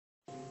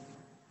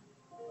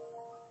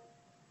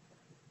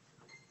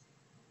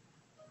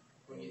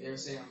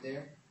Everyone say I'm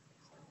there.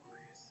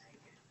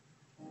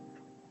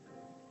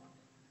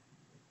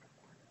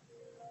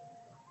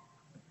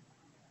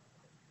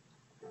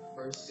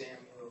 1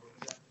 Samuel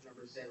chapter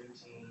number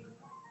 17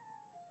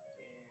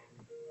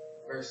 and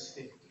verse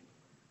 50.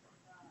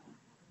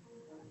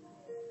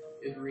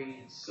 It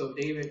reads, So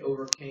David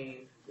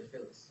overcame the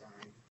Philistine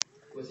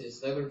with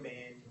his leather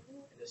band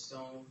and a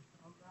stone,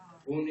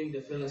 wounding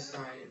the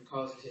Philistine and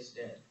causing his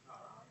death.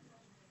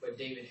 But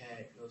David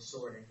had no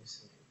sword in his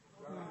hand.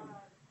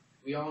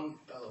 We all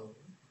know.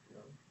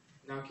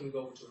 Now can we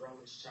go to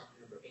Romans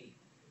chapter number 8.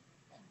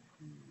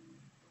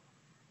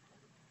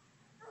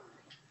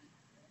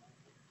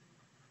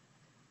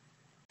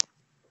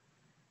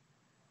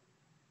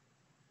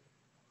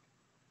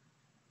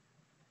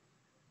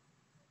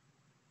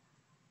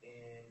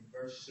 And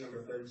verse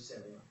number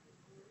 37.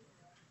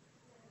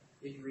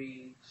 It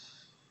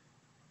reads,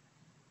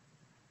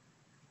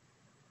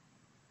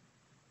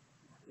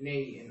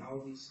 Nay, in all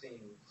these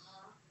things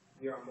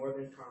we are more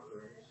than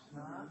conquerors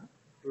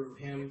through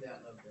him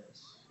that loved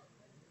us.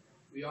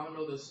 We all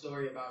know the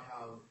story about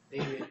how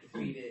David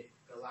defeated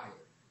Goliath.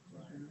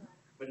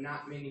 But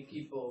not many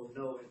people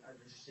know and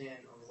understand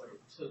on what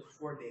it took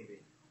for David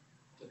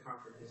to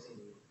conquer his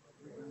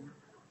enemy.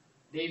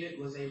 David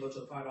was able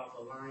to fight off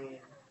a lion,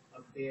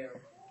 a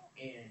bear,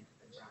 and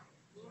a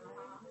giant.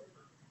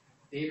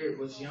 David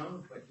was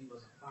young, but he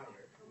was a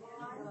fighter.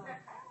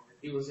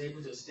 He was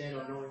able to stand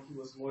on knowing he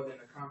was more than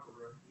a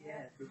conqueror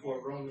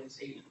before Romans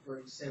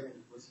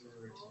 8:37 was even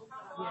written.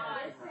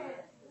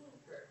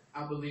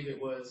 I believe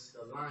it was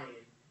the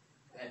lion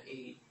that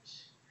ate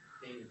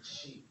David's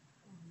sheep.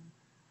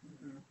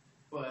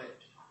 But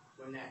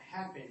when that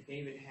happened,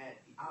 David had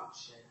the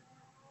option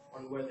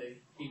on whether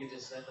he could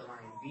just let the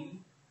lion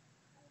be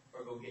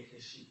or go get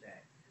his sheep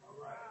back.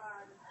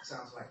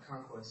 Sounds like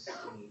conquest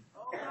to me.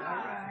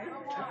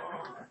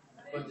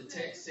 But the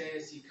text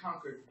says he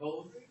conquered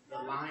both the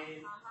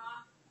lion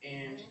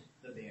and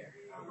the bear.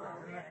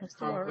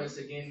 Conquest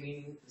again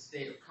meaning the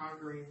state of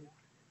conquering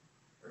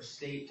or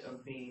state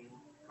of being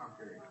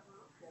conquered.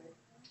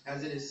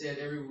 As it is said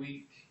every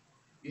week,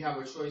 you have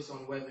a choice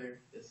on whether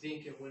the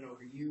thing can win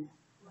over you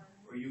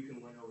or you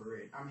can win over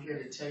it. I'm here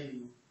to tell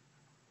you,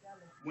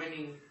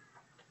 winning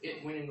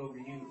over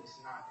you is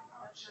not an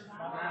option.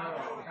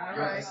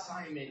 Your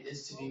assignment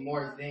is to be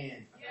more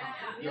than a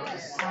conqueror. Your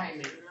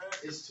assignment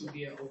is to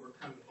be an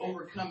overcoming.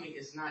 Overcoming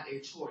is not a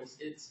choice.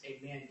 It's a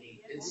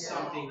mandate. It's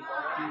something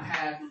you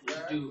have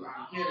to do.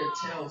 I'm here to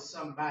tell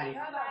somebody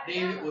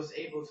David was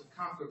able to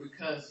conquer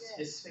because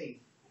his faith.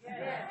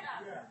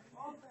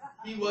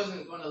 He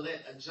wasn't going to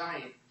let a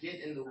giant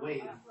get in the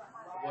way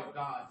of what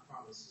God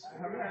promised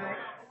him.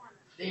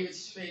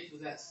 David's faith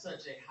was at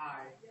such a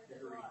high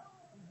degree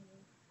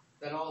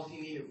that all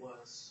he needed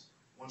was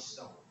one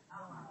stone.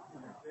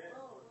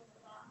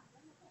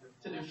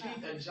 To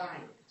defeat a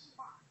giant,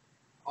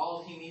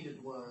 all he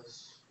needed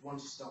was one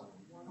stone.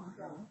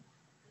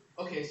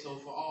 Okay, so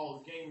for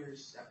all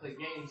gamers that play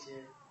games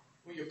here,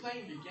 when you're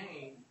playing your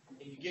game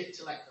and you get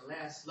to like the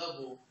last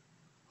level,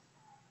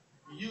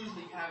 you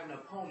usually have an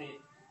opponent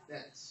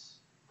that's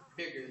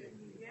bigger than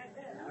you.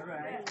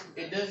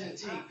 It doesn't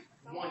take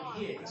one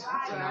hit to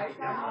knock it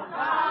down.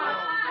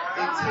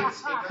 It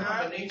takes a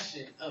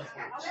combination of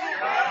hits.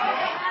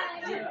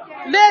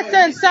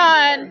 Listen,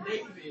 son.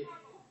 David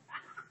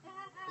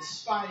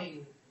is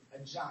fighting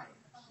a giant.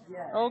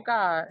 Oh,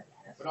 God.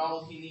 But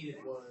all he needed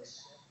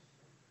was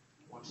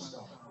one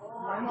stone.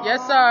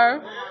 Yes,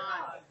 sir.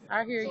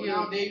 I hear So you.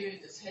 now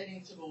David is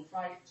heading to go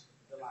fight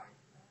Goliath.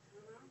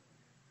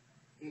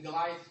 And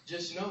Goliath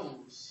just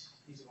knows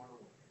he's going to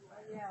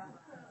win.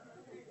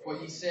 For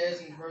he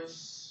says in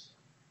verse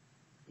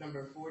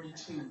number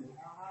 42 and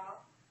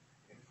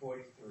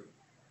 43.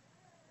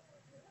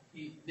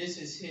 This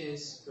is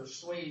his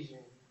persuasion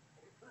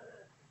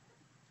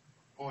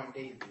on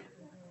David.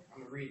 I'm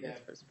going to read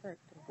that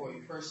for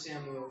you. 1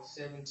 Samuel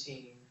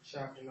 17,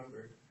 chapter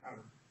number.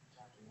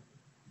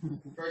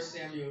 1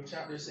 Samuel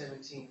chapter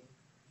 17,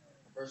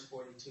 verse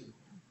 42.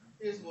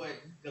 Here's what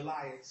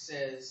Goliath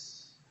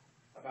says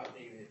about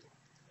David.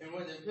 And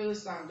when the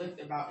Philistine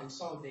looked about and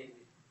saw David,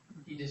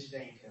 he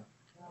disdained him.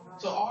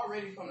 So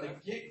already from the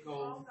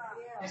get-go,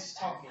 he's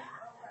talking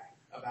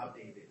about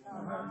David.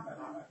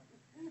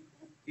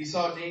 He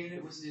saw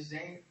David was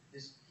disdained.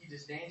 He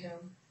disdained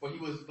him, for he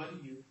was but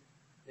a youth,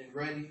 and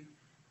ruddy,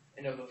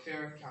 and of a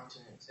fair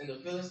countenance. And the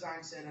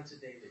Philistine said unto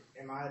David,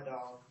 Am I a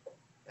dog,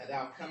 that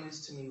thou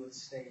comest to me with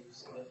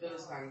staves? And the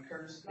Philistine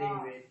cursed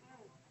David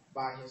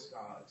by his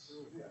gods.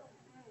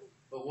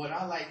 But what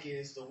I like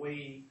is the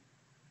way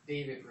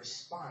David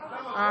responded.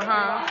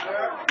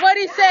 What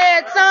he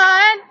said,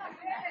 son?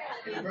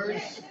 In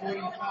verse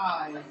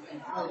 45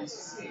 and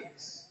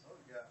 46,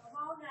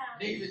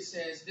 David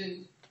says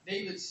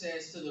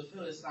to the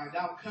Philistine,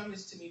 Thou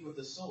comest to me with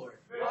a sword,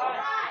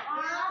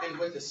 and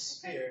with a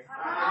spear,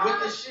 and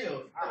with a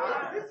shield,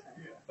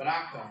 but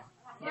I come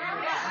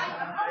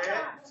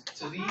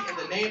to thee in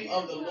the name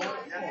of the Lord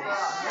of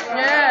hosts,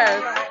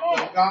 Yes.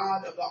 the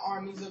God of the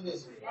armies of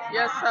Israel,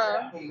 Yes,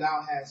 sir. whom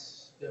thou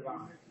hast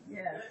divined.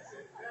 Yes.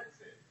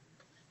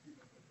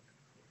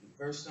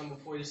 verse number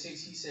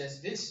 46, he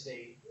says, this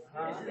day,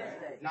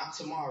 not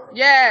tomorrow.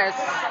 Yes.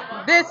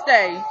 This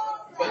day.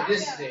 But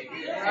this day,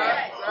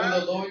 when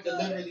the Lord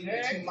delivered thee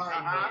into my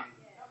hand.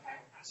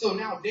 So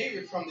now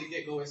David from the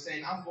get-go is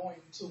saying, I'm going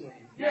to win.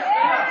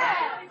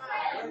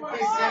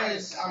 He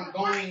says, I'm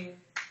going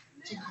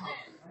to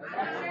conquer.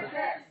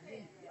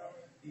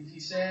 He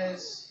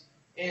says,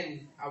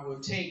 and I will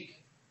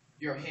take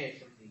your head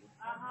from thee.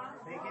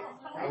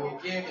 I will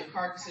give the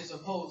carcasses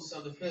of hosts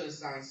of the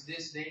Philistines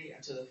this day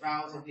unto the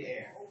fowls of the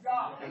air,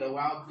 and the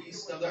wild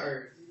beasts of the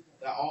earth,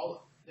 that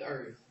all the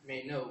earth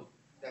may know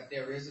that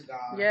there is a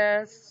God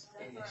Yes.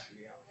 in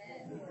Israel.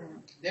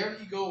 There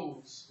he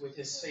goes with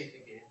his faith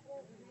again,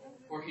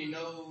 for he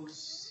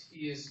knows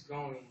he is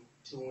going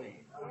to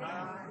win.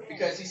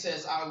 Because he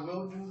says, I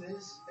will do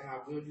this and I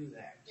will do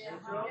that.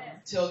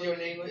 Tell your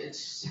neighbor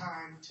it's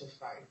time to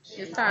fight.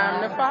 It's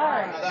time to Now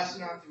fight. that's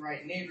not the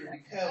right neighbor,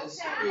 because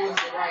if it was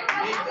the right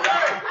neighbor,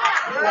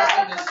 you will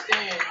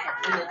understand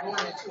when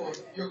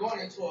you're going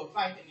into a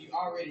fight and you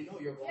already know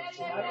you're going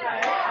to win.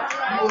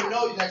 You will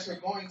know that you're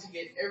going to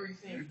get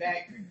everything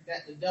back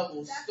that the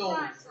devil stole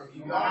from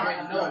you. You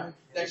already know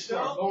that you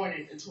are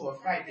going into a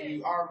fight and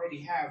you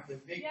already have the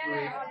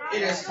victory.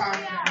 It is time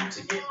for you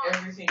to get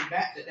everything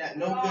back that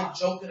no good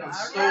joker done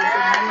stole from you.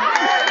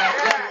 That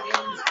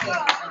devil enemies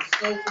done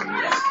stole from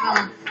you. It's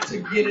time to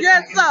get it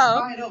Yes, back in sir.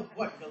 spite of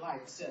what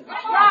Goliath said.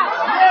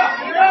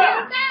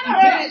 He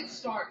didn't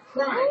start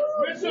crying.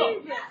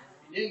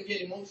 He didn't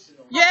get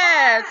emotional.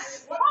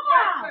 Yes.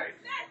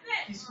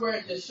 He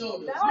squared his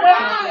shoulders. He told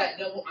that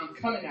devil, I'm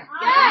coming after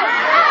you.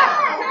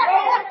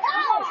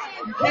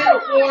 You can't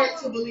afford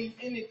to believe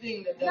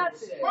anything the devil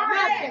says.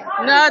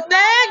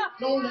 Nothing.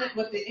 Don't let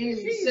what the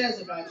enemy says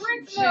about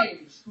you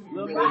change who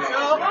you really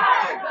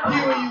are. He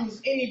will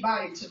use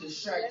anybody to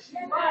distract you.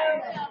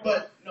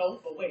 But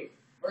wait.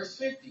 Verse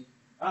 50.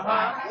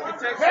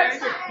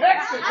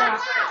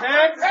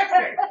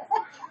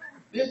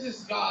 This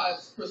is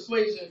God's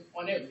persuasion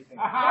on everything.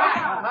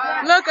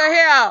 Look at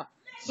here.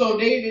 So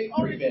David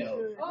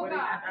prevailed. I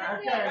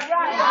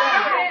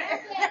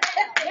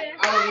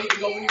don't need to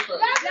go any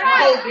further.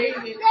 So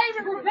David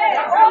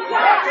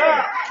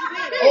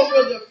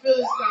over the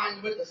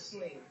Philistine with a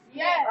sling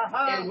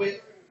and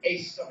with a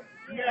stone,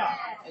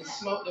 and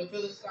smote the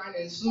Philistine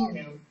and slew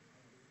him,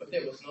 but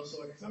there was no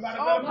sword.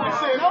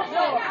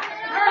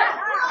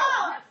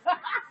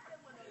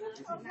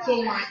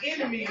 So my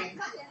enemy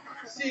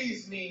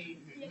sees me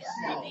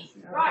small.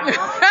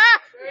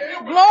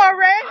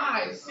 Glory.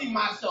 I see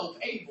myself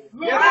able.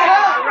 But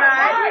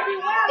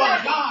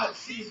God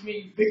sees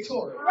me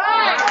victorious.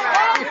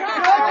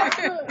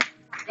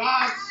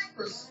 God's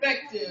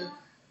perspective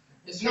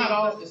is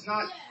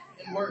not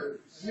in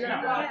words.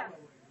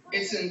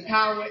 It's in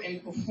power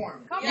and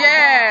performance.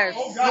 Yes.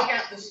 Look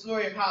at the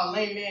story of how a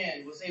lame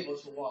man was able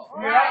to walk.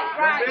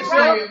 The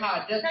story of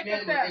how a deaf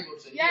man was able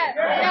to hear.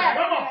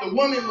 The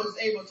woman was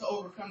able to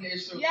overcome the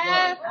issue of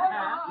blood.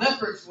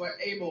 Leopards were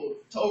able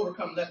to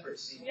overcome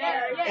leprosy.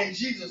 And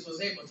Jesus was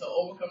able to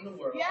overcome the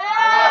world.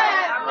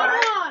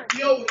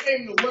 He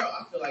overcame the world.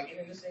 I feel like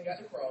ending this thing at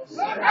the cross. Oh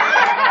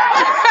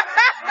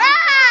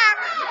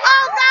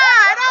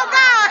God. Oh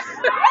God.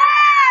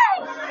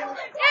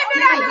 He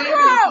was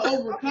able to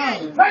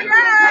overcome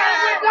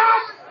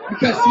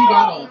because he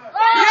got up.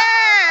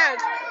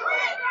 Yes.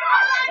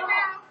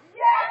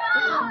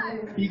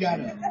 He got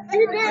up.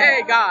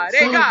 Hey God. Hey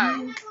Some God. of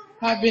you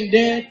have been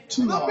dead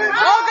too long.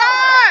 Oh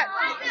God.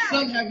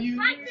 Some of you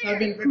have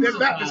been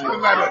crucified.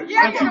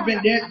 But you've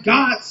been dead.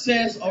 God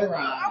says, all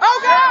right.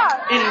 Oh God.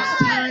 It is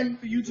time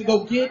for you to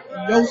go get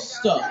your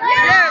stuff.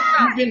 Yes,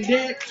 sir. You've been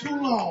dead too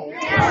long.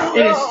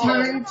 It is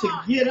time to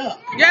get up.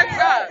 Yes,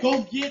 sir.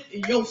 Go get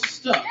your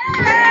stuff.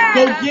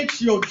 Go get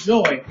your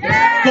joy.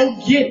 Go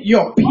get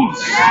your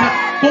peace.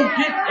 Go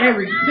get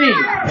everything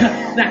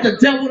that the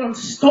devil done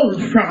stole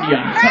from you.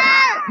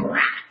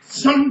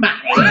 Somebody,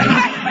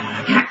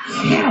 I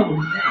tell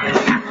you,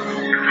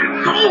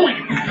 I'm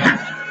going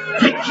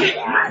to get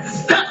my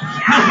stuff.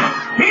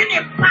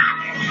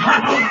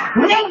 Anybody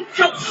want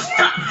your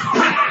stuff?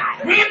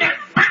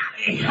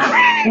 Anybody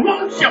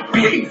want your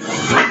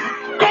peace?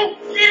 Go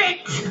get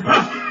it.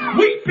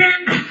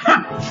 Weeping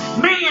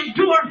may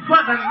endure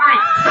for the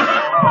night.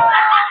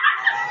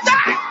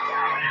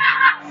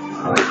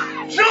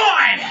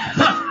 Joy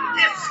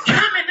is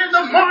coming in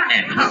the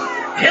morning.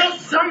 Tell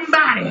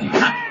somebody,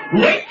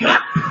 wake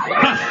up.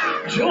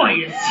 Joy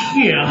is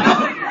here.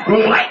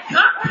 Wake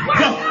up.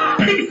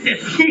 Peace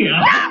is here.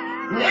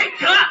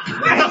 Wake up.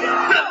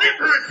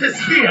 Deliverance is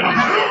here.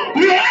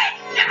 Wake